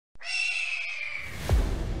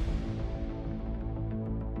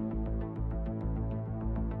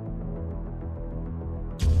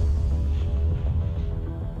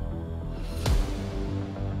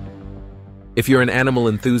If you're an animal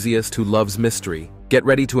enthusiast who loves mystery, get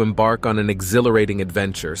ready to embark on an exhilarating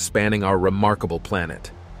adventure spanning our remarkable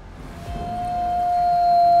planet.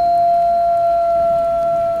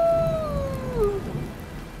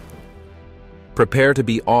 Prepare to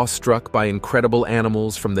be awestruck by incredible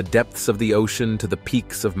animals from the depths of the ocean to the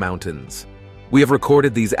peaks of mountains. We have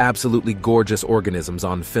recorded these absolutely gorgeous organisms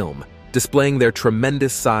on film, displaying their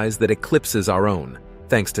tremendous size that eclipses our own,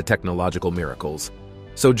 thanks to technological miracles.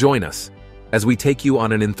 So join us as we take you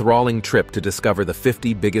on an enthralling trip to discover the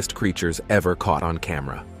 50 biggest creatures ever caught on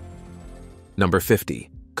camera. Number 50.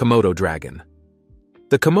 Komodo dragon.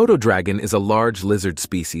 The Komodo dragon is a large lizard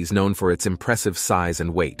species known for its impressive size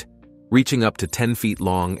and weight, reaching up to 10 feet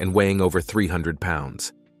long and weighing over 300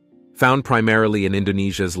 pounds. Found primarily in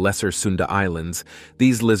Indonesia's Lesser Sunda Islands,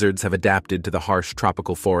 these lizards have adapted to the harsh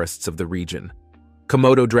tropical forests of the region.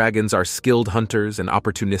 Komodo dragons are skilled hunters and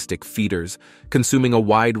opportunistic feeders, consuming a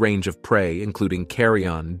wide range of prey including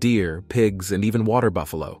carrion, deer, pigs, and even water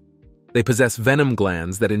buffalo. They possess venom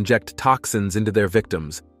glands that inject toxins into their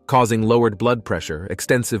victims, causing lowered blood pressure,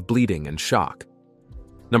 extensive bleeding, and shock.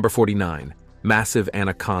 Number 49. Massive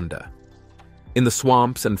anaconda. In the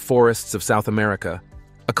swamps and forests of South America,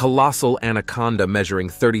 a colossal anaconda measuring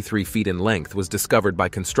 33 feet in length was discovered by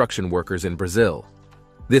construction workers in Brazil.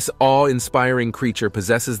 This awe-inspiring creature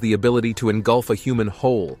possesses the ability to engulf a human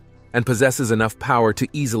whole and possesses enough power to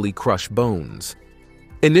easily crush bones.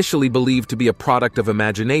 Initially believed to be a product of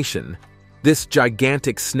imagination, this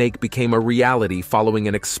gigantic snake became a reality following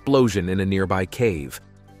an explosion in a nearby cave.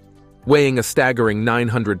 Weighing a staggering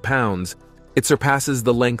 900 pounds, it surpasses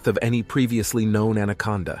the length of any previously known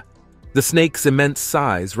anaconda. The snake's immense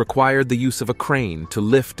size required the use of a crane to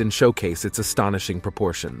lift and showcase its astonishing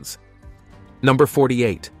proportions. Number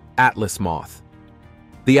 48. Atlas moth.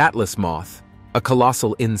 The atlas moth, a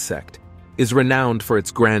colossal insect, is renowned for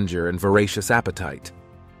its grandeur and voracious appetite.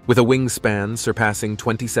 With a wingspan surpassing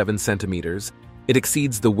 27 centimeters, it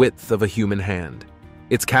exceeds the width of a human hand.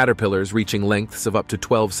 Its caterpillars, reaching lengths of up to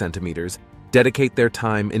 12 centimeters, dedicate their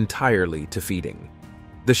time entirely to feeding.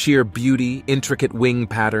 The sheer beauty, intricate wing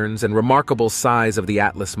patterns, and remarkable size of the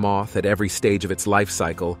atlas moth at every stage of its life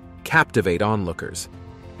cycle captivate onlookers.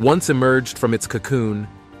 Once emerged from its cocoon,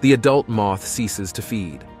 the adult moth ceases to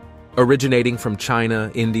feed. Originating from China,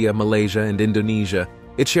 India, Malaysia, and Indonesia,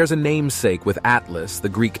 it shares a namesake with Atlas, the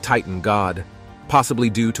Greek Titan god, possibly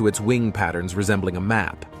due to its wing patterns resembling a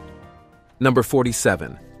map. Number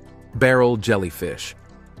 47. Barrel jellyfish.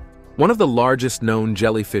 One of the largest known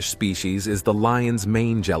jellyfish species is the lion's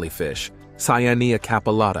mane jellyfish, Cyanea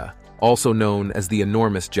capillata, also known as the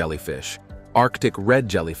enormous jellyfish, Arctic red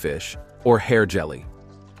jellyfish, or hair jelly.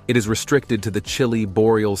 It is restricted to the chilly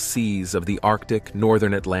boreal seas of the Arctic,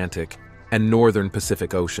 northern Atlantic, and northern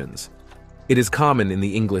Pacific Oceans. It is common in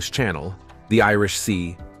the English Channel, the Irish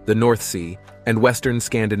Sea, the North Sea, and western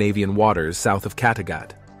Scandinavian waters south of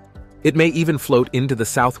Kattegat. It may even float into the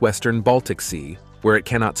southwestern Baltic Sea, where it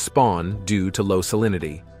cannot spawn due to low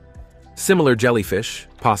salinity. Similar jellyfish,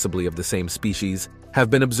 possibly of the same species, have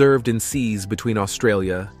been observed in seas between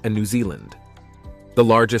Australia and New Zealand. The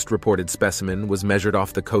largest reported specimen was measured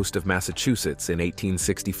off the coast of Massachusetts in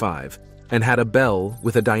 1865 and had a bell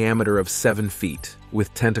with a diameter of 7 feet,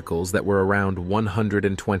 with tentacles that were around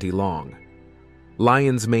 120 long.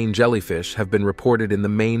 Lion's mane jellyfish have been reported in the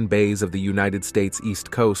main bays of the United States East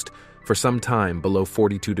Coast for some time below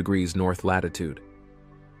 42 degrees north latitude.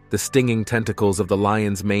 The stinging tentacles of the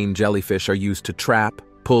lion's mane jellyfish are used to trap,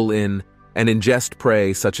 pull in, and ingest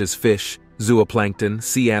prey such as fish, zooplankton,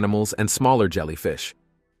 sea animals, and smaller jellyfish.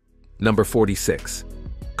 Number 46.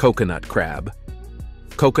 Coconut crab.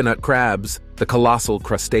 Coconut crabs, the colossal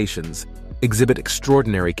crustaceans, exhibit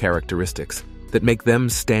extraordinary characteristics that make them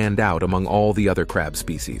stand out among all the other crab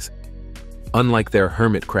species. Unlike their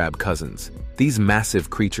hermit crab cousins, these massive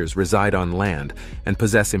creatures reside on land and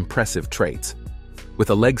possess impressive traits. With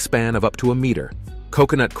a leg span of up to a meter,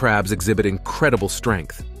 coconut crabs exhibit incredible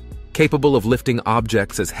strength, capable of lifting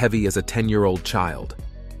objects as heavy as a 10-year-old child.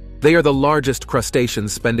 They are the largest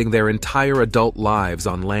crustaceans, spending their entire adult lives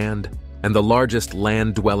on land, and the largest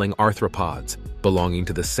land-dwelling arthropods, belonging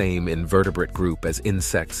to the same invertebrate group as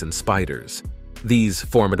insects and spiders. These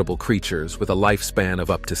formidable creatures, with a lifespan of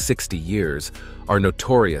up to 60 years, are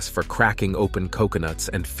notorious for cracking open coconuts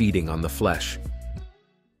and feeding on the flesh.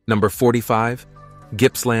 Number 45.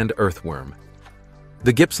 Gippsland earthworm.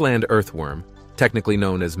 The Gippsland earthworm, technically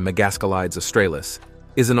known as Megascolides australis,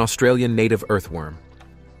 is an Australian native earthworm.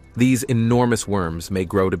 These enormous worms may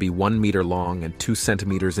grow to be 1 meter long and 2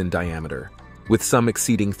 centimeters in diameter, with some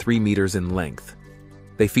exceeding 3 meters in length.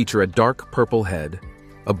 They feature a dark purple head,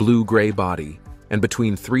 a blue-gray body, and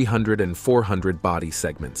between 300 and 400 body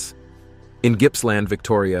segments. In Gippsland,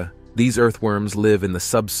 Victoria, these earthworms live in the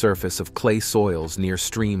subsurface of clay soils near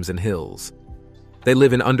streams and hills. They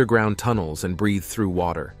live in underground tunnels and breathe through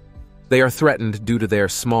water. They are threatened due to their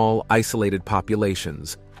small, isolated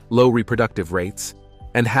populations, low reproductive rates,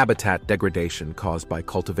 and habitat degradation caused by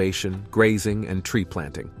cultivation, grazing, and tree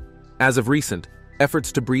planting. As of recent,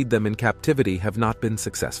 efforts to breed them in captivity have not been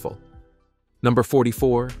successful. Number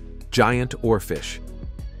 44. Giant oarfish.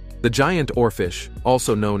 The giant oarfish,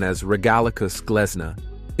 also known as Regalicus glesna,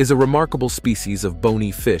 is a remarkable species of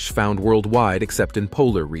bony fish found worldwide except in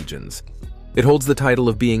polar regions. It holds the title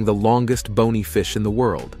of being the longest bony fish in the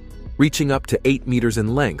world, reaching up to 8 meters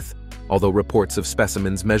in length, although reports of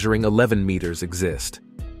specimens measuring 11 meters exist.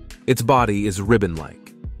 Its body is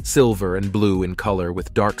ribbon-like, silver and blue in color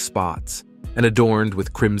with dark spots, and adorned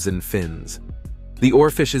with crimson fins. The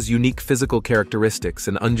oarfish's unique physical characteristics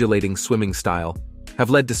and undulating swimming style have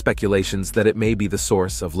led to speculations that it may be the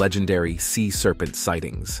source of legendary sea serpent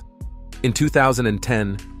sightings. In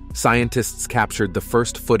 2010, scientists captured the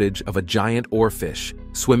first footage of a giant oarfish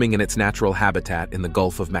swimming in its natural habitat in the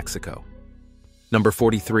Gulf of Mexico. Number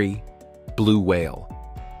 43. Blue whale.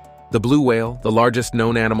 The blue whale, the largest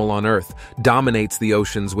known animal on Earth, dominates the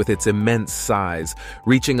oceans with its immense size,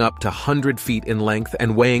 reaching up to 100 feet in length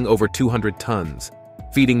and weighing over 200 tons.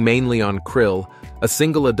 Feeding mainly on krill, a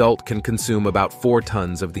single adult can consume about 4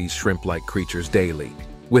 tons of these shrimp-like creatures daily.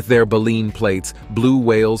 With their baleen plates, blue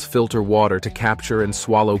whales filter water to capture and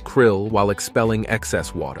swallow krill while expelling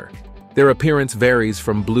excess water. Their appearance varies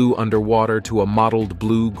from blue underwater to a mottled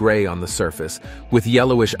blue-gray on the surface, with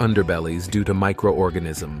yellowish underbellies due to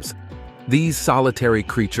microorganisms. These solitary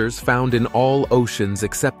creatures, found in all oceans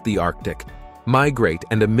except the Arctic, migrate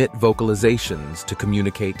and emit vocalizations to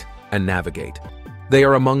communicate and navigate. They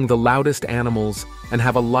are among the loudest animals and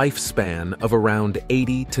have a lifespan of around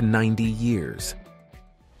 80 to 90 years.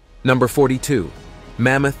 Number 42.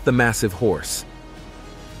 Mammoth the massive horse.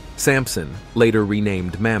 Samson, later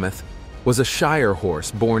renamed Mammoth, was a Shire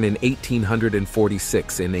horse born in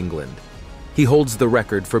 1846 in England. He holds the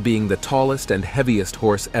record for being the tallest and heaviest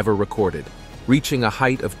horse ever recorded, reaching a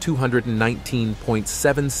height of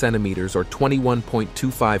 219.7 centimeters or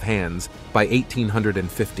 21.25 hands by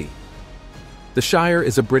 1850. The Shire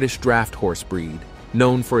is a British draft horse breed,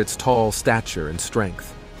 known for its tall stature and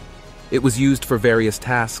strength. It was used for various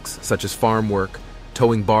tasks such as farm work,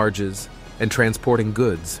 towing barges, and transporting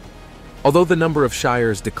goods. Although the number of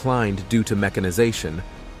Shires declined due to mechanization,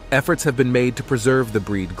 efforts have been made to preserve the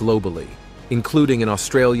breed globally, including in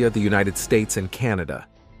Australia, the United States, and Canada.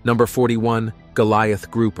 Number 41.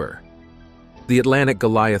 Goliath grouper. The Atlantic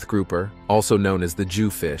Goliath grouper, also known as the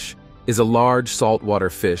Jewfish, is a large saltwater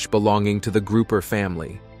fish belonging to the grouper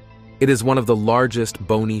family. It is one of the largest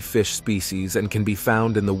bony fish species and can be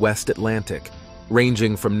found in the West Atlantic,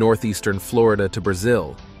 ranging from northeastern Florida to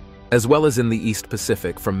Brazil, as well as in the East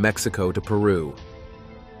Pacific from Mexico to Peru.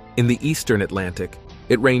 In the Eastern Atlantic,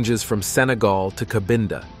 it ranges from Senegal to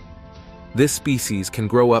Cabinda. This species can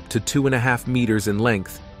grow up to 2.5 meters in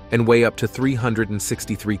length and weigh up to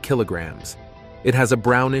 363 kilograms. It has a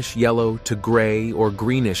brownish yellow to gray or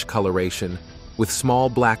greenish coloration with small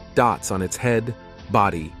black dots on its head,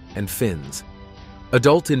 body, and fins.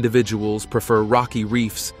 Adult individuals prefer rocky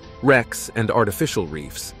reefs, wrecks, and artificial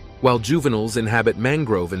reefs, while juveniles inhabit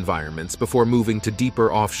mangrove environments before moving to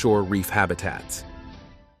deeper offshore reef habitats.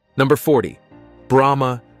 Number 40.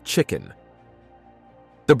 Brahma chicken.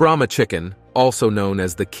 The Brahma chicken, also known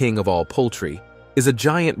as the king of all poultry, is a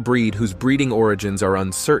giant breed whose breeding origins are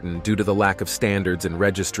uncertain due to the lack of standards and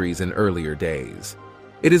registries in earlier days.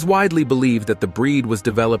 It is widely believed that the breed was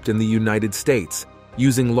developed in the United States,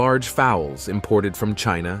 using large fowls imported from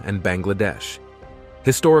China and Bangladesh.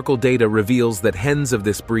 Historical data reveals that hens of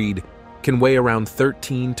this breed can weigh around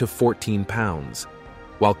 13 to 14 pounds,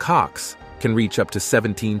 while cocks can reach up to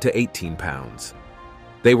 17 to 18 pounds.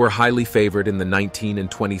 They were highly favored in the 19th and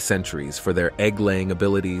 20th centuries for their egg-laying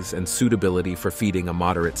abilities and suitability for feeding a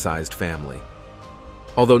moderate-sized family.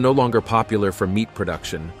 Although no longer popular for meat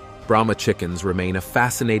production, Brahma chickens remain a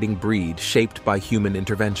fascinating breed shaped by human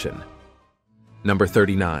intervention. Number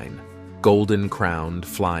 39. Golden-crowned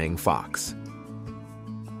flying fox.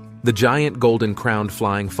 The giant golden-crowned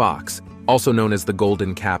flying fox, also known as the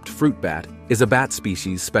golden-capped fruit bat, is a bat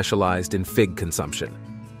species specialized in fig consumption.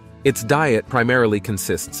 Its diet primarily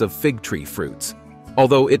consists of fig tree fruits,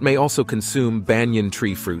 although it may also consume banyan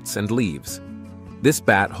tree fruits and leaves. This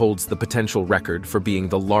bat holds the potential record for being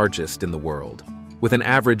the largest in the world, with an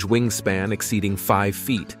average wingspan exceeding 5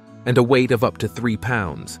 feet and a weight of up to 3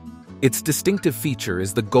 pounds. Its distinctive feature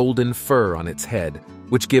is the golden fur on its head,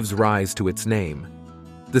 which gives rise to its name.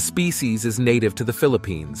 The species is native to the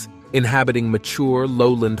Philippines, inhabiting mature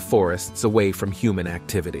lowland forests away from human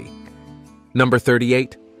activity. Number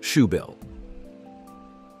 38. Shoebill.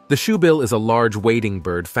 The shoebill is a large wading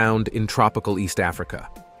bird found in tropical East Africa.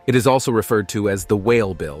 It is also referred to as the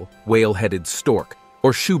whalebill, whale-headed stork,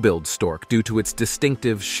 or shoe-billed stork due to its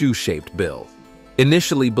distinctive shoe-shaped bill.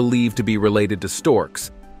 Initially believed to be related to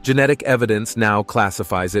storks, genetic evidence now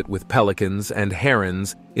classifies it with pelicans and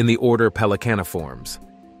herons in the order Pelecaniformes.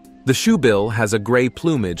 The shoebill has a gray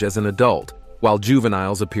plumage as an adult, while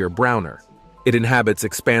juveniles appear browner. It inhabits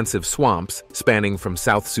expansive swamps spanning from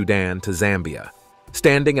South Sudan to Zambia.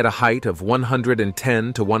 Standing at a height of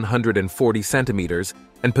 110 to 140 centimeters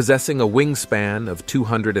and possessing a wingspan of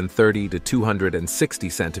 230 to 260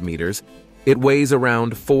 centimeters, it weighs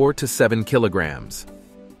around 4 to 7 kilograms.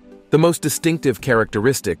 The most distinctive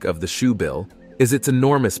characteristic of the shoebill is its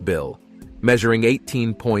enormous bill, measuring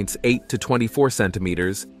 18.8 to 24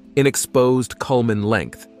 centimeters in exposed culmen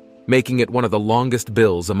length, making it one of the longest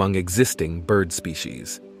bills among existing bird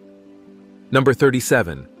species. Number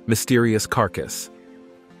 37. Mysterious carcass.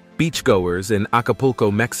 Beachgoers in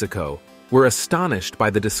Acapulco, Mexico, were astonished by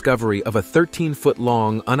the discovery of a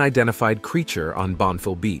 13-foot-long unidentified creature on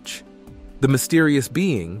Bonfil Beach. The mysterious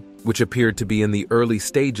being, which appeared to be in the early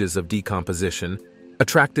stages of decomposition,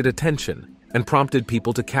 attracted attention and prompted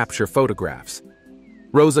people to capture photographs.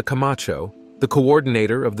 Rosa Camacho, the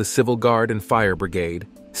coordinator of the Civil Guard and Fire Brigade,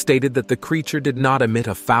 stated that the creature did not emit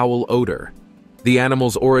a foul odor. The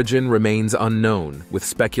animal's origin remains unknown, with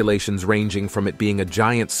speculations ranging from it being a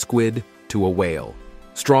giant squid to a whale.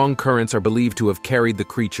 Strong currents are believed to have carried the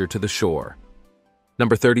creature to the shore.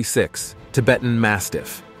 Number 36. Tibetan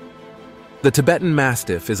Mastiff. The Tibetan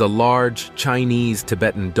Mastiff is a large,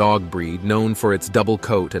 Chinese-Tibetan dog breed known for its double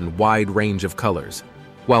coat and wide range of colors.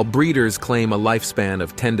 While breeders claim a lifespan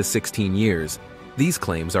of 10 to 16 years, these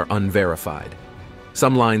claims are unverified.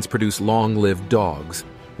 Some lines produce long-lived dogs,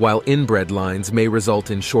 while inbred lines may result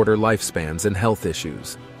in shorter lifespans and health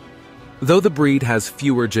issues. Though the breed has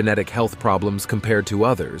fewer genetic health problems compared to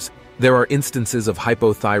others, there are instances of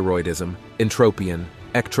hypothyroidism, entropion,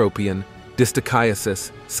 ectropion,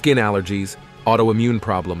 distichiasis, skin allergies, autoimmune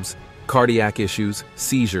problems, cardiac issues,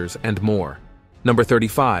 seizures, and more. Number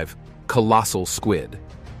 35. Colossal squid.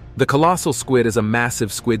 The colossal squid is a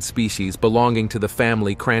massive squid species belonging to the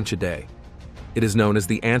family Cranchidae. It is known as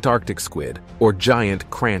the Antarctic squid, or giant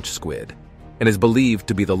cranch squid, and is believed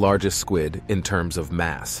to be the largest squid in terms of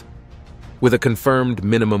mass. With a confirmed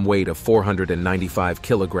minimum weight of 495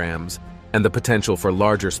 kilograms and the potential for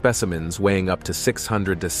larger specimens weighing up to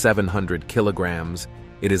 600 to 700 kilograms,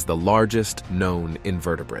 it is the largest known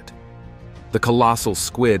invertebrate. The colossal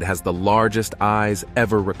squid has the largest eyes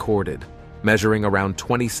ever recorded, measuring around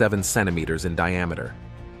 27 centimeters in diameter.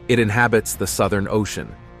 It inhabits the Southern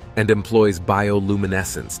Ocean and employs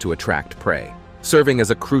bioluminescence to attract prey, serving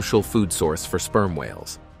as a crucial food source for sperm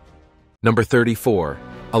whales. Number 34.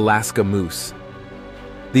 Alaska moose.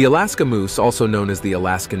 The Alaska moose, also known as the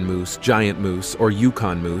Alaskan moose, giant moose, or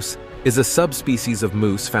Yukon moose, is a subspecies of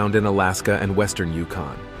moose found in Alaska and western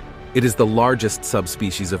Yukon. It is the largest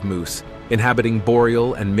subspecies of moose, inhabiting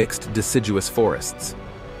boreal and mixed deciduous forests.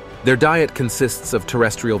 Their diet consists of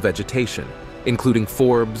terrestrial vegetation, including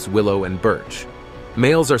forbs, willow, and birch.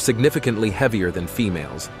 Males are significantly heavier than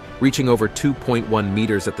females, reaching over 2.1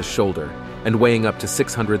 meters at the shoulder and weighing up to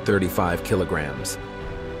 635 kilograms.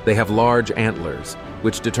 They have large antlers,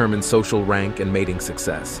 which determine social rank and mating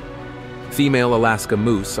success. Female Alaska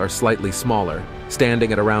moose are slightly smaller,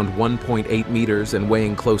 standing at around 1.8 meters and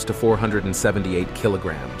weighing close to 478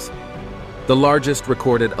 kilograms. The largest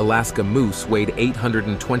recorded Alaska moose weighed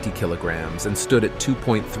 820 kilograms and stood at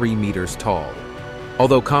 2.3 meters tall.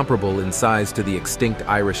 Although comparable in size to the extinct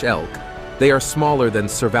Irish elk, they are smaller than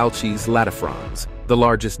Cervalches latifrons, the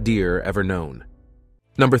largest deer ever known.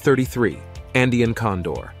 Number 33. Andean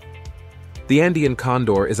condor. The Andean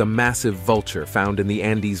condor is a massive vulture found in the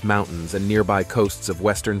Andes Mountains and nearby coasts of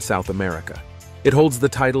western South America. It holds the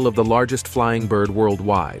title of the largest flying bird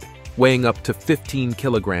worldwide, weighing up to 15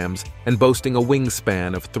 kilograms and boasting a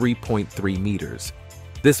wingspan of 3.3 meters.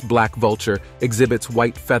 This black vulture exhibits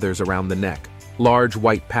white feathers around the neck, large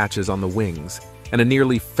white patches on the wings, and a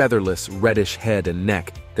nearly featherless reddish head and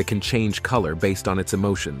neck that can change color based on its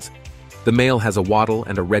emotions. The male has a wattle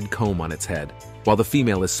and a red comb on its head, while the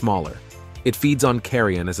female is smaller. It feeds on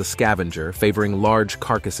carrion as a scavenger, favoring large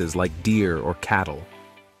carcasses like deer or cattle.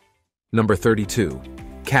 Number 32.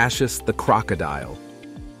 Cassius the crocodile.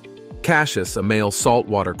 Cassius, a male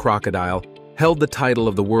saltwater crocodile, held the title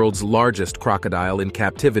of the world's largest crocodile in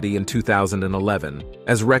captivity in 2011,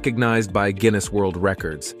 as recognized by Guinness World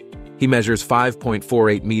Records. He measures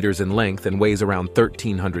 5.48 meters in length and weighs around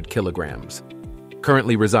 1,300 kilograms.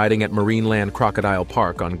 Currently residing at Marineland Crocodile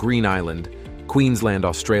Park on Green Island, Queensland,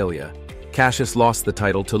 Australia, Cassius lost the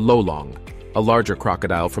title to Lolong, a larger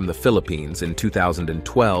crocodile from the Philippines, in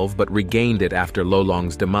 2012 but regained it after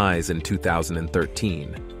Lolong's demise in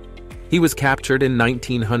 2013. He was captured in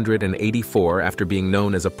 1984 after being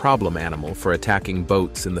known as a problem animal for attacking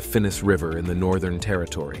boats in the Finniss River in the Northern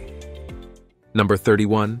Territory. Number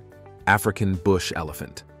 31. African bush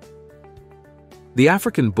elephant. The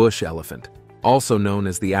African bush elephant, also known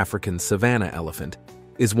as the African savanna elephant,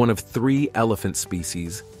 is one of 3 elephant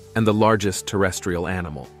species and the largest terrestrial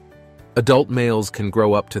animal. Adult males can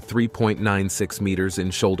grow up to 3.96 meters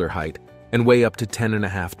in shoulder height and weigh up to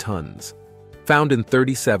 10.5 tons. Found in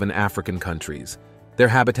 37 African countries, their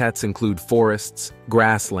habitats include forests,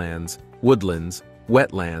 grasslands, woodlands,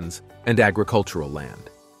 wetlands, and agricultural land.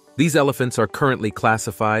 These elephants are currently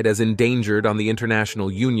classified as endangered on the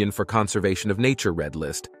International Union for Conservation of Nature Red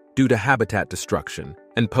List due to habitat destruction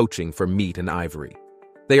and poaching for meat and ivory.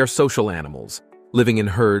 They are social animals, living in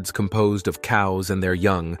herds composed of cows and their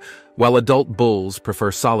young, while adult bulls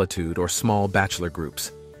prefer solitude or small bachelor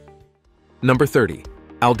groups. Number 30.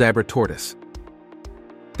 Aldabra tortoise.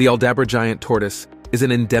 The Aldabra giant tortoise is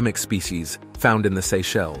an endemic species found in the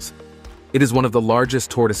Seychelles. It is one of the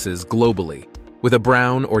largest tortoises globally, with a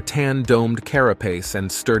brown or tan-domed carapace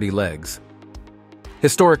and sturdy legs.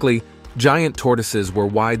 Historically, giant tortoises were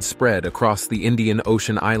widespread across the Indian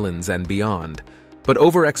Ocean islands and beyond, but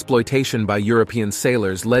overexploitation by European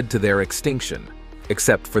sailors led to their extinction,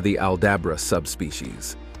 except for the Aldabra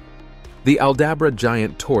subspecies. The Aldabra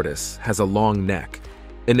giant tortoise has a long neck,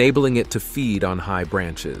 enabling it to feed on high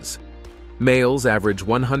branches. Males average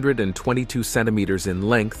 122 centimeters in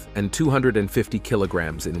length and 250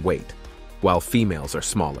 kilograms in weight, while females are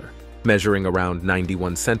smaller, measuring around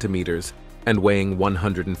 91 centimeters and weighing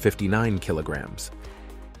 159 kilograms.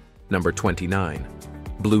 Number 29.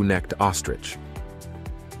 Blue-necked ostrich.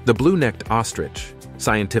 The blue-necked ostrich,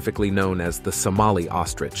 scientifically known as the Somali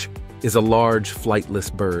ostrich, is a large,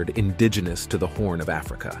 flightless bird indigenous to the Horn of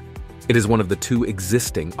Africa. It is one of the 2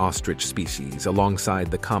 existing ostrich species alongside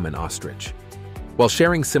the common ostrich. While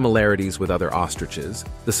sharing similarities with other ostriches,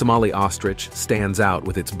 the Somali ostrich stands out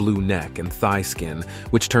with its blue neck and thigh skin,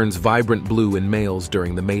 which turns vibrant blue in males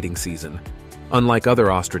during the mating season. Unlike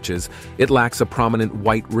other ostriches, it lacks a prominent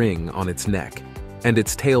white ring on its neck, and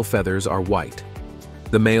its tail feathers are white.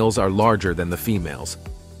 The males are larger than the females.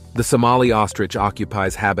 The Somali ostrich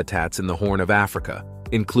occupies habitats in the Horn of Africa,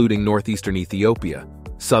 including northeastern Ethiopia,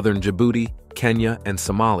 southern Djibouti, Kenya, and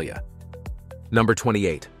Somalia. Number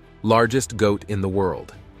 28. Largest goat in the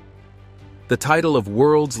world. The title of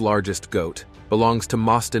world's largest goat belongs to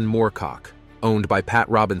Mostyn Moorcock, owned by Pat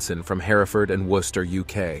Robinson from Hereford and Worcester,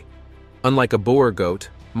 UK. Unlike a Boer goat,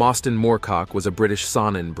 Mostyn Moorcock was a British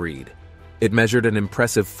Saanen breed. It measured an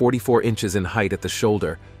impressive 44 inches in height at the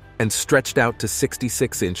shoulder and stretched out to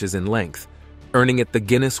 66 inches in length, earning it the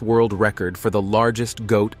Guinness World Record for the largest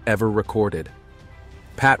goat ever recorded.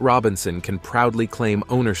 Pat Robinson can proudly claim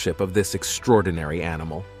ownership of this extraordinary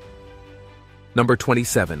animal. Number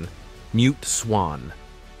 27. Mute swan.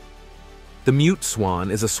 The mute swan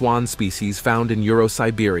is a swan species found in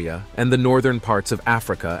Euro-Siberia and the northern parts of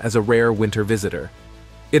Africa as a rare winter visitor.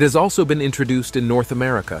 It has also been introduced in North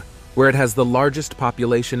America, where it has the largest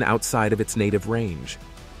population outside of its native range.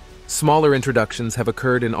 Smaller introductions have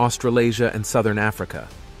occurred in Australasia and southern Africa.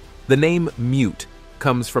 The name mute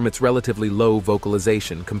comes from its relatively low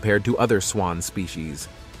vocalization compared to other swan species.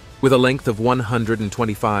 With a length of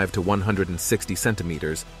 125 to 160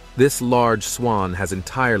 centimeters, this large swan has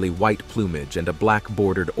entirely white plumage and a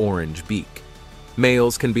black-bordered orange beak.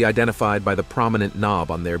 Males can be identified by the prominent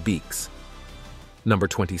knob on their beaks. Number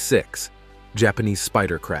 26. Japanese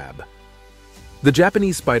spider crab. The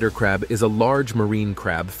Japanese spider crab is a large marine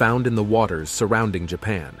crab found in the waters surrounding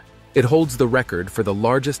Japan. It holds the record for the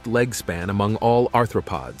largest leg span among all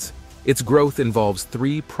arthropods. Its growth involves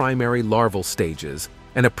 3 primary larval stages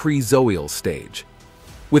and a prezoial stage.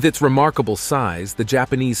 With its remarkable size, the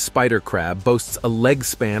Japanese spider crab boasts a leg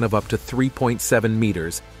span of up to 3.7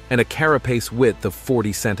 meters and a carapace width of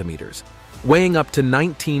 40 centimeters. Weighing up to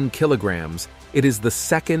 19 kilograms, it is the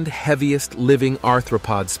second heaviest living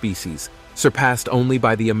arthropod species, surpassed only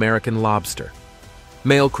by the American lobster.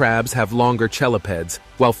 Male crabs have longer chelipeds,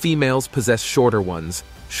 while females possess shorter ones,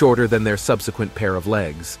 shorter than their subsequent pair of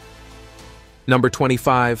legs. Number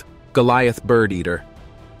 25. Goliath bird eater.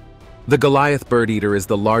 The Goliath bird eater is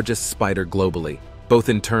the largest spider globally, both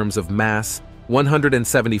in terms of mass,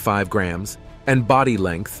 175 grams, and body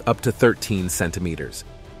length up to 13 centimeters.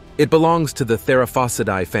 It belongs to the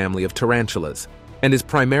Theraphosidae family of tarantulas and is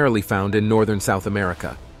primarily found in northern South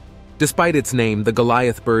America. Despite its name, the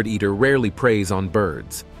Goliath bird eater rarely preys on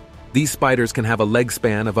birds. These spiders can have a leg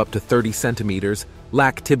span of up to 30 centimeters,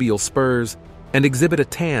 lack tibial spurs, and exhibit a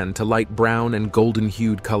tan to light brown and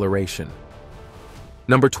golden-hued coloration.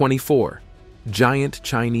 Number 24. Giant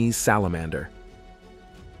Chinese salamander.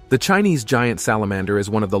 The Chinese giant salamander is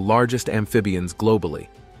one of the largest amphibians globally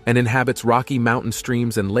and inhabits rocky mountain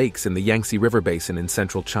streams and lakes in the Yangtze River basin in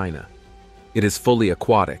central China. It is fully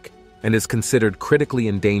aquatic and is considered critically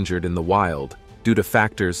endangered in the wild due to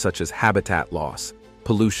factors such as habitat loss,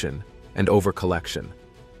 pollution, and overcollection.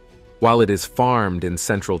 While it is farmed in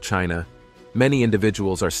central China, many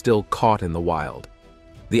individuals are still caught in the wild.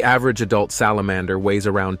 The average adult salamander weighs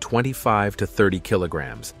around 25 to 30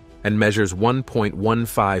 kilograms and measures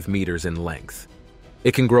 1.15 meters in length.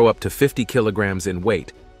 It can grow up to 50 kilograms in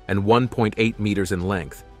weight and 1.8 meters in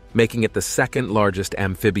length, making it the second largest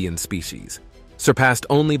amphibian species, surpassed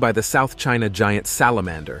only by the South China giant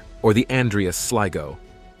salamander or the Andreas sligo.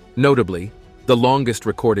 Notably, the longest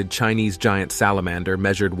recorded Chinese giant salamander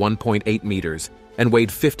measured 1.8 meters and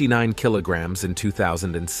weighed 59 kilograms in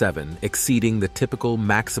 2007, exceeding the typical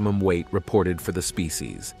maximum weight reported for the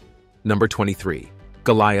species. Number 23.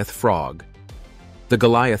 Goliath frog. The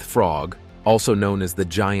Goliath frog, also known as the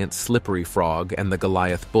giant slippery frog and the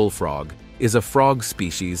Goliath bullfrog, is a frog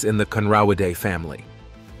species in the Conrabidae family.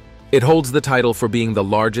 It holds the title for being the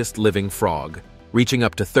largest living frog, reaching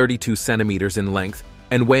up to 32 centimeters in length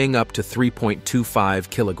and weighing up to 3.25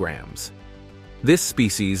 kilograms. This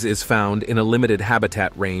species is found in a limited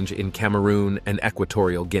habitat range in Cameroon and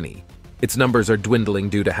Equatorial Guinea. Its numbers are dwindling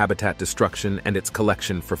due to habitat destruction and its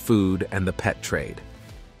collection for food and the pet trade.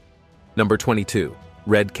 Number 22.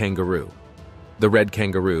 Red kangaroo. The red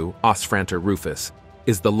kangaroo, Osfranter rufus,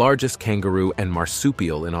 is the largest kangaroo and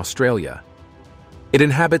marsupial in Australia. It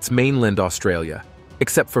inhabits mainland Australia,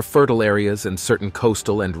 except for fertile areas and certain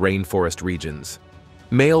coastal and rainforest regions.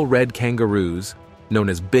 Male red kangaroos, known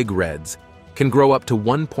as big reds, can grow up to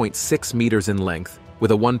 1.6 meters in length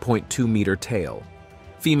with a 1.2 meter tail.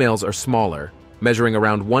 Females are smaller, measuring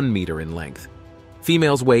around 1 meter in length.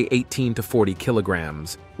 Females weigh 18 to 40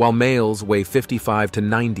 kilograms, while males weigh 55 to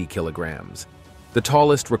 90 kilograms. The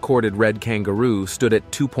tallest recorded red kangaroo stood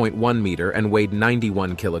at 2.1 meter and weighed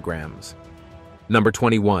 91 kilograms. Number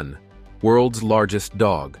 21. World's largest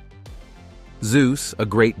dog. Zeus, a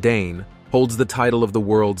Great Dane, holds the title of the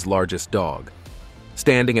world's largest dog.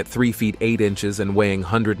 Standing at 3 feet 8 inches and weighing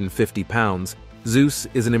 150 pounds, Zeus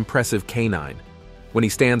is an impressive canine. When he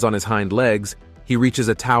stands on his hind legs, he reaches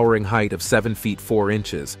a towering height of 7 feet 4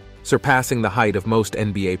 inches, surpassing the height of most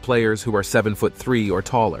NBA players who are 7'3" or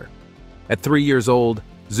taller. At 3 years old,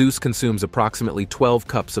 Zeus consumes approximately 12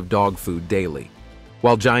 cups of dog food daily.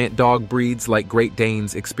 While giant dog breeds like Great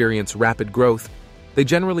Danes experience rapid growth, they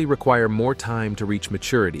generally require more time to reach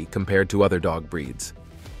maturity compared to other dog breeds.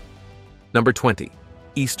 Number 20.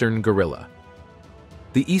 Eastern gorilla.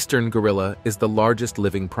 The eastern gorilla is the largest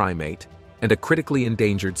living primate and a critically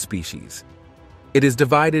endangered species. It is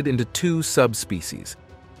divided into two subspecies: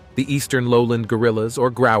 the eastern lowland gorillas or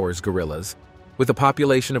Grauer's gorillas, with a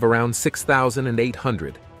population of around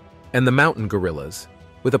 6,800, and the mountain gorillas,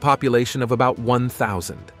 with a population of about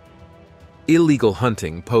 1,000. Illegal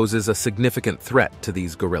hunting poses a significant threat to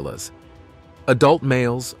these gorillas. Adult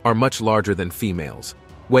males are much larger than females,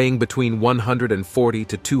 weighing between 140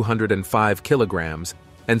 to 205 kilograms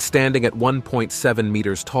and standing at 1.7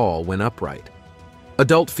 meters tall when upright.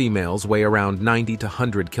 Adult females weigh around 90 to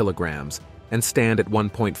 100 kilograms and stand at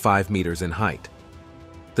 1.5 meters in height.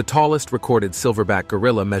 The tallest recorded silverback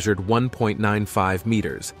gorilla measured 1.95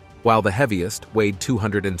 meters, while the heaviest weighed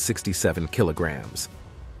 267 kilograms.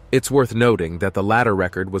 It's worth noting that the latter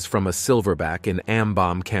record was from a silverback in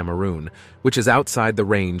Ambom, Cameroon, which is outside the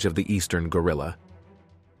range of the eastern gorilla.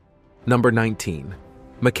 Number 19.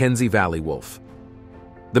 Mackenzie Valley wolf.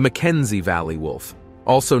 The Mackenzie Valley wolf,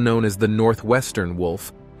 also known as the northwestern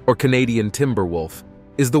wolf or Canadian timber wolf,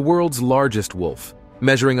 is the world's largest wolf,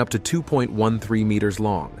 measuring up to 2.13 meters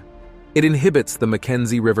long. It inhabits the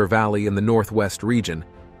Mackenzie River Valley in the northwest region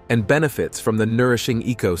and benefits from the nourishing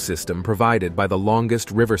ecosystem provided by the longest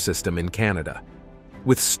river system in Canada.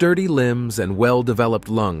 With sturdy limbs and well-developed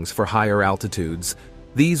lungs for higher altitudes,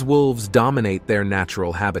 these wolves dominate their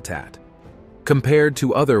natural habitat. Compared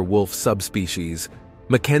to other wolf subspecies,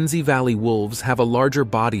 Mackenzie Valley wolves have a larger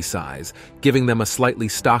body size, giving them a slightly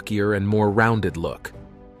stockier and more rounded look.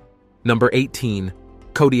 Number 18.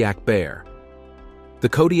 Kodiak bear. The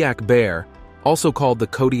Kodiak bear, also called the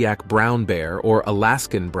Kodiak brown bear or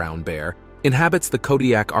Alaskan brown bear, inhabits the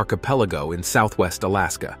Kodiak archipelago in southwest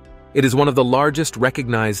Alaska. It is one of the largest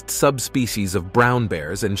recognized subspecies of brown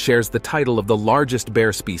bears and shares the title of the largest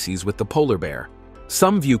bear species with the polar bear.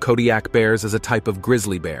 Some view Kodiak bears as a type of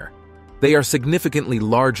grizzly bear. They are significantly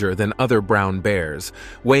larger than other brown bears,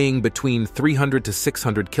 weighing between 300 to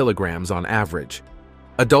 600 kilograms on average.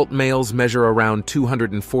 Adult males measure around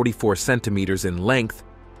 244 centimeters in length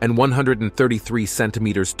and 133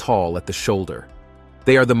 centimeters tall at the shoulder.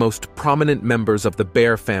 They are the most prominent members of the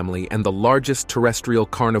bear family and the largest terrestrial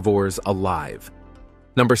carnivores alive.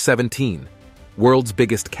 Number 17. World's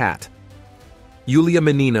biggest cat. Yulia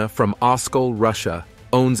Menina from Oskol, Russia,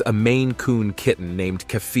 owns a Maine Coon kitten named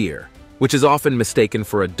Kefir, which is often mistaken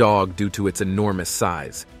for a dog due to its enormous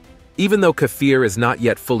size. Even though Kefir is not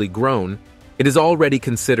yet fully grown, it is already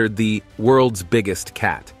considered the world's biggest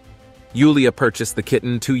cat. Yulia purchased the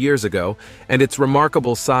kitten 2 years ago, and its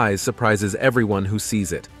remarkable size surprises everyone who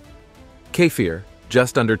sees it. Kefir,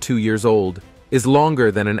 just under 2 years old, is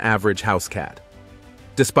longer than an average house cat.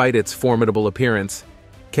 Despite its formidable appearance,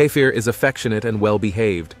 Kefir is affectionate and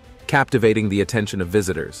well-behaved, captivating the attention of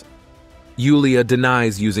visitors. Yulia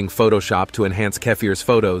denies using Photoshop to enhance Kefir's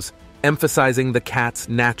photos, emphasizing the cat's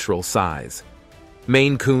natural size.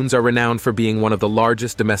 Maine Coons are renowned for being one of the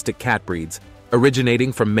largest domestic cat breeds,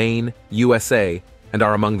 originating from Maine, USA, and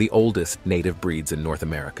are among the oldest native breeds in North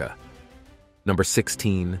America. Number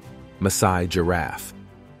 16. Maasai giraffe.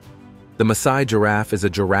 The Maasai giraffe is a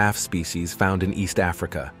giraffe species found in East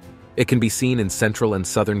Africa. It can be seen in central and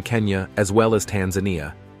southern Kenya as well as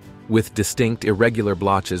Tanzania. With distinct, irregular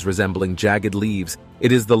blotches resembling jagged leaves,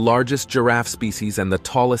 it is the largest giraffe species and the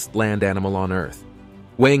tallest land animal on Earth,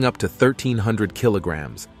 weighing up to 1,300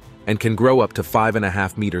 kilograms and can grow up to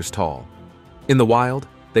 5.5 meters tall. In the wild,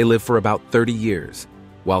 they live for about 30 years,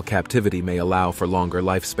 while captivity may allow for longer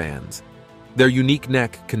lifespans. Their unique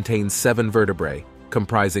neck contains 7 vertebrae,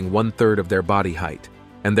 comprising 1/3 of their body height,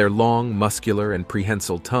 and their long, muscular, and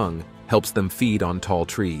prehensile tongue helps them feed on tall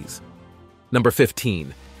trees. Number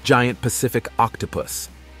 15. Giant Pacific octopus.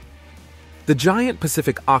 The giant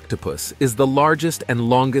Pacific octopus is the largest and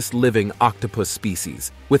longest living octopus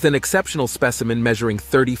species, with an exceptional specimen measuring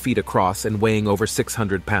 30 feet across and weighing over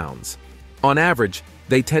 600 pounds. On average,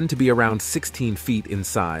 they tend to be around 16 feet in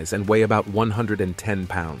size and weigh about 110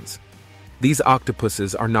 pounds. These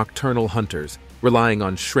octopuses are nocturnal hunters, relying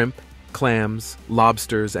on shrimp, clams,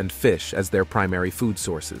 lobsters, and fish as their primary food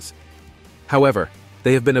sources. However,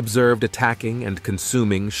 they have been observed attacking and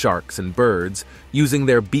consuming sharks and birds, using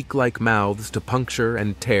their beak-like mouths to puncture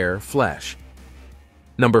and tear flesh.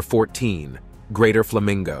 Number 14. Greater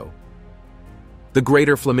flamingo. The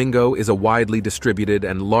greater flamingo is a widely distributed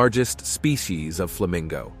and largest species of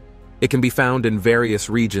flamingo. It can be found in various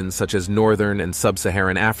regions such as northern and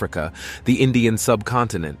sub-Saharan Africa, the Indian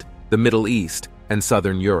subcontinent, the Middle East, and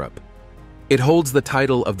southern Europe. It holds the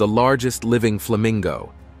title of the largest living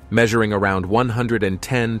flamingo, measuring around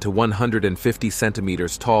 110 to 150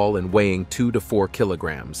 centimeters tall and weighing 2 to 4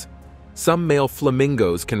 kilograms. Some male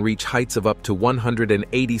flamingos can reach heights of up to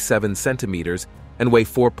 187 centimeters and weigh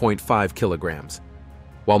 4.5 kilograms.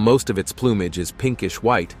 While most of its plumage is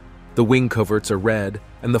pinkish-white, the wing coverts are red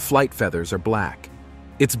and the flight feathers are black.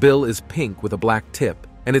 Its bill is pink with a black tip,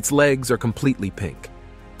 and its legs are completely pink.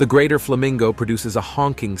 The greater flamingo produces a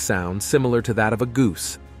honking sound similar to that of a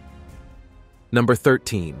goose. Number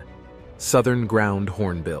 13. Southern ground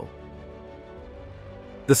hornbill.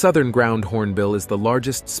 The southern ground hornbill is the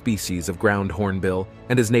largest species of ground hornbill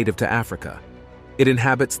and is native to Africa. It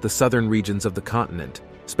inhabits the southern regions of the continent,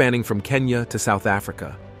 spanning from Kenya to South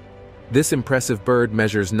Africa. This impressive bird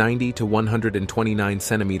measures 90 to 129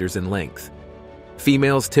 centimeters in length.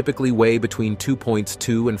 Females typically weigh between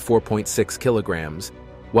 2.2 and 4.6 kilograms,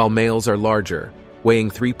 while males are larger,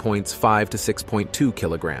 weighing 3.5 to 6.2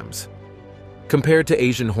 kilograms. Compared to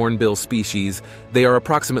Asian hornbill species, they are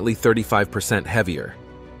approximately 35% heavier.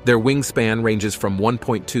 Their wingspan ranges from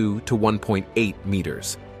 1.2 to 1.8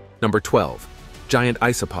 meters. Number 12. Giant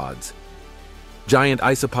isopods. Giant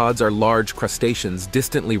isopods are large crustaceans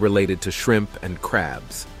distantly related to shrimp and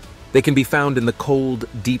crabs. They can be found in the cold,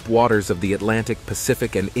 deep waters of the Atlantic,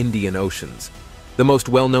 Pacific, and Indian Oceans. The most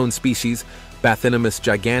well-known species, Bathynomus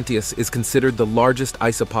giganteus, is considered the largest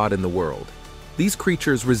isopod in the world. These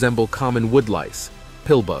creatures resemble common woodlice,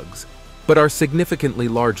 pillbugs, but are significantly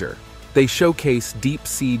larger. They showcase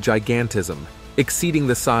deep-sea gigantism, exceeding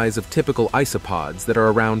the size of typical isopods that are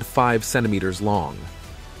around 5 centimeters long.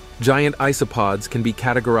 Giant isopods can be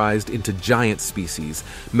categorized into giant species,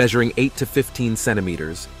 measuring 8 to 15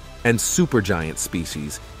 centimeters, and supergiant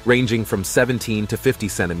species, ranging from 17 to 50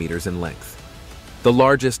 centimeters in length. The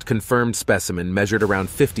largest confirmed specimen measured around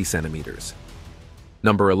 50 centimeters.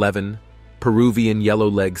 Number 11. Peruvian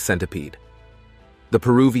yellow-leg centipede. The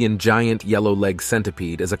Peruvian giant yellow-leg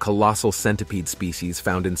centipede is a colossal centipede species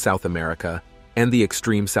found in South America and the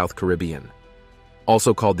extreme South Caribbean.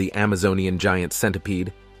 Also called the Amazonian giant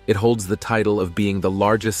centipede, it holds the title of being the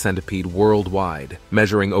largest centipede worldwide,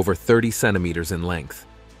 measuring over 30 centimeters in length.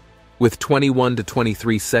 With 21 to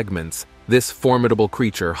 23 segments, this formidable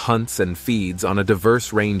creature hunts and feeds on a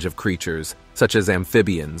diverse range of creatures, such as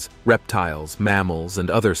amphibians, reptiles, mammals, and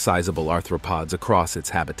other sizable arthropods across its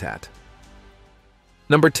habitat.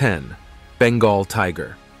 Number 10. Bengal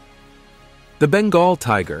tiger. The Bengal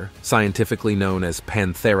tiger, scientifically known as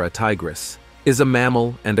Panthera tigris, is a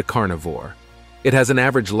mammal and a carnivore. It has an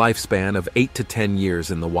average lifespan of 8 to 10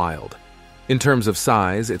 years in the wild. In terms of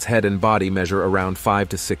size, its head and body measure around 5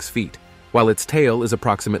 to 6 feet, while its tail is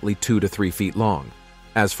approximately 2 to 3 feet long.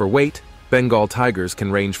 As for weight, Bengal tigers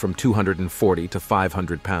can range from 240 to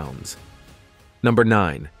 500 pounds. Number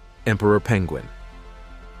 9. Emperor penguin.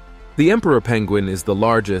 The emperor penguin is the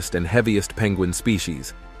largest and heaviest penguin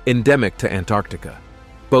species, endemic to Antarctica.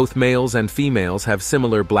 Both males and females have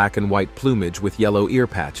similar black and white plumage with yellow ear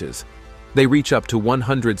patches. They reach up to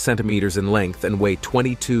 100 centimeters in length and weigh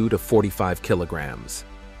 22 to 45 kilograms.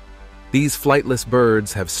 These flightless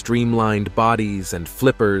birds have streamlined bodies and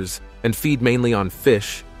flippers and feed mainly on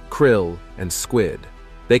fish, krill, and squid.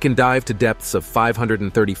 They can dive to depths of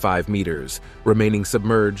 535 meters, remaining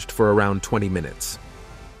submerged for around 20 minutes.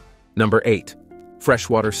 Number 8.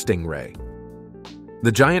 Freshwater stingray.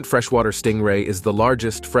 The giant freshwater stingray is the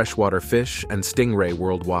largest freshwater fish and stingray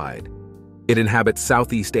worldwide. It inhabits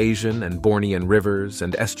Southeast Asian and Bornean rivers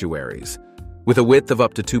and estuaries. With a width of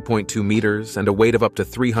up to 2.2 meters and a weight of up to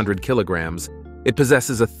 300 kilograms, it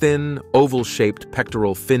possesses a thin, oval-shaped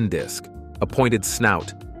pectoral fin disc, a pointed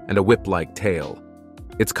snout, and a whip-like tail.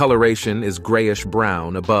 Its coloration is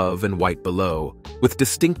grayish-brown above and white below, with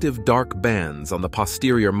distinctive dark bands on the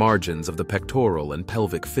posterior margins of the pectoral and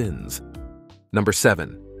pelvic fins. Number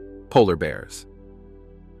 7. Polar bears.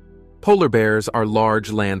 Polar bears are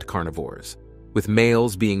large land carnivores, with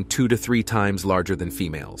males being 2 to 3 times larger than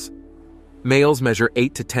females. Males measure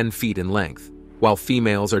 8 to 10 feet in length, while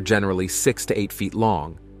females are generally 6 to 8 feet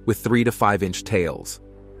long, with 3 to 5 inch tails.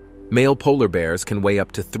 Male polar bears can weigh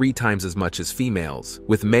up to 3 times as much as females,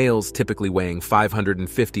 with males typically weighing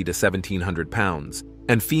 550 to 1,700 pounds,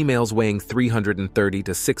 and females weighing 330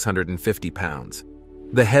 to 650 pounds.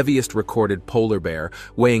 The heaviest recorded polar bear,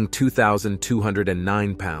 weighing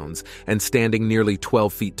 2,209 pounds and standing nearly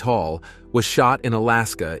 12 feet tall, was shot in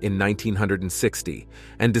Alaska in 1960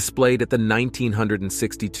 and displayed at the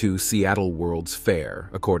 1962 Seattle World's Fair,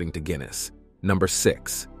 according to Guinness. Number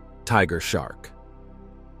 6. Tiger shark.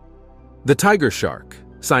 The tiger shark,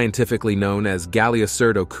 scientifically known as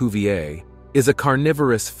Galliosirdo cuvier, is a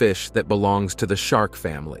carnivorous fish that belongs to the shark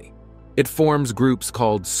family. It forms groups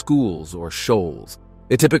called schools or shoals.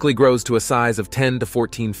 It typically grows to a size of 10 to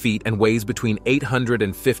 14 feet and weighs between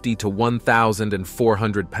 850 to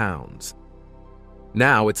 1,400 pounds.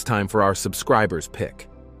 Now it's time for our subscriber's pick.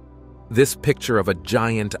 This picture of a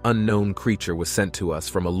giant unknown creature was sent to us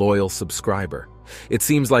from a loyal subscriber. It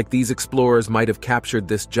seems like these explorers might have captured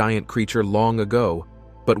this giant creature long ago,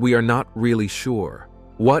 but we are not really sure.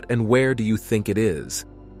 What and where do you think it is?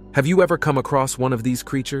 Have you ever come across one of these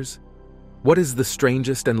creatures? What is the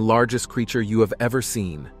strangest and largest creature you have ever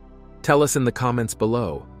seen? Tell us in the comments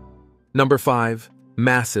below. Number 5.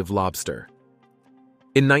 Massive lobster.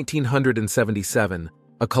 In 1977,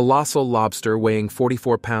 a colossal lobster weighing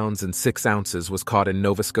 44 pounds and 6 ounces was caught in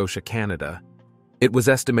Nova Scotia, Canada. It was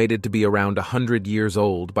estimated to be around 100 years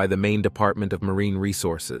old by the Maine Department of Marine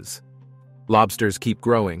Resources. Lobsters keep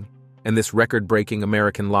growing, and this record-breaking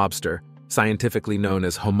American lobster, scientifically known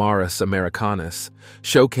as Homarus americanus,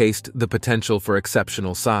 showcased the potential for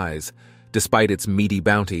exceptional size. Despite its meaty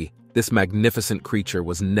bounty, this magnificent creature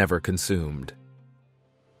was never consumed.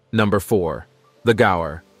 Number 4. The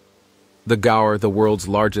gaur. The gaur, the world's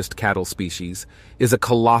largest cattle species, is a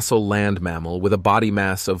colossal land mammal with a body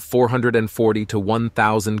mass of 440 to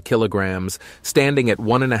 1,000 kilograms, standing at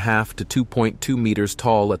 1.5 to 2.2 meters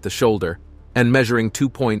tall at the shoulder, and measuring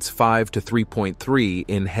 2.5 to 3.3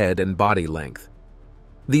 in head and body length.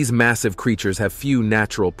 These massive creatures have few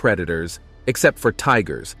natural predators, except for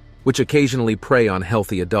tigers, which occasionally prey on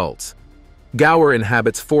healthy adults. Gaur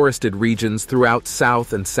inhabits forested regions throughout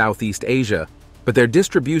South and Southeast Asia, but their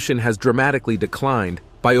distribution has dramatically declined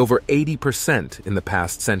by over 80% in the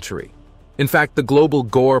past century. In fact, the global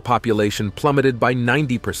gaur population plummeted by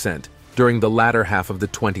 90% during the latter half of the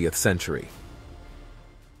 20th century.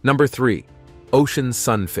 Number 3. Ocean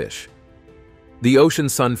sunfish. The ocean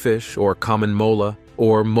sunfish, or common mola,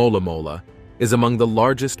 or mola, is among the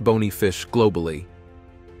largest bony fish globally.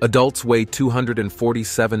 Adults weigh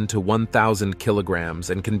 247 to 1,000 kilograms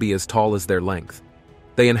and can be as tall as their length.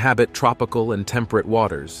 They inhabit tropical and temperate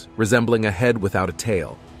waters, resembling a head without a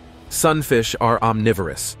tail. Sunfish are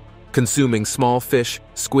omnivorous, consuming small fish,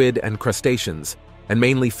 squid, and crustaceans, and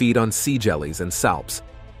mainly feed on sea jellies and salps.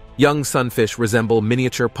 Young sunfish resemble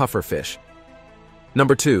miniature pufferfish.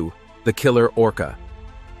 Number 2. The killer orca.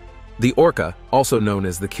 The orca, also known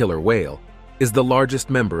as the killer whale, is the largest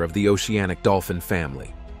member of the oceanic dolphin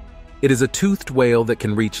family. It is a toothed whale that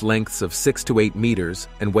can reach lengths of 6 to 8 meters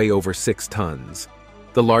and weigh over 6 tons.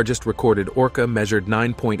 The largest recorded orca measured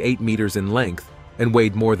 9.8 meters in length and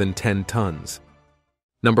weighed more than 10 tons.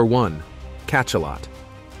 Number 1. Cachalot.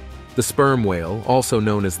 The sperm whale, also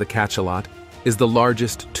known as the cachalot, is the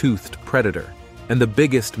largest toothed predator and the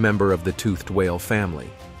biggest member of the toothed whale family.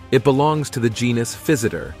 It belongs to the genus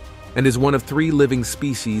Physeter and is one of 3 living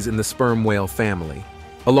species in the sperm whale family,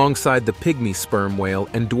 alongside the pygmy sperm whale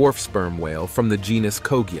and dwarf sperm whale from the genus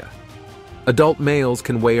Kogia. Adult males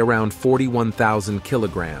can weigh around 41,000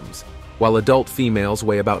 kilograms, while adult females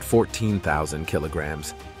weigh about 14,000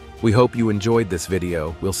 kilograms. We hope you enjoyed this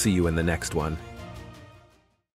video. We'll see you in the next one.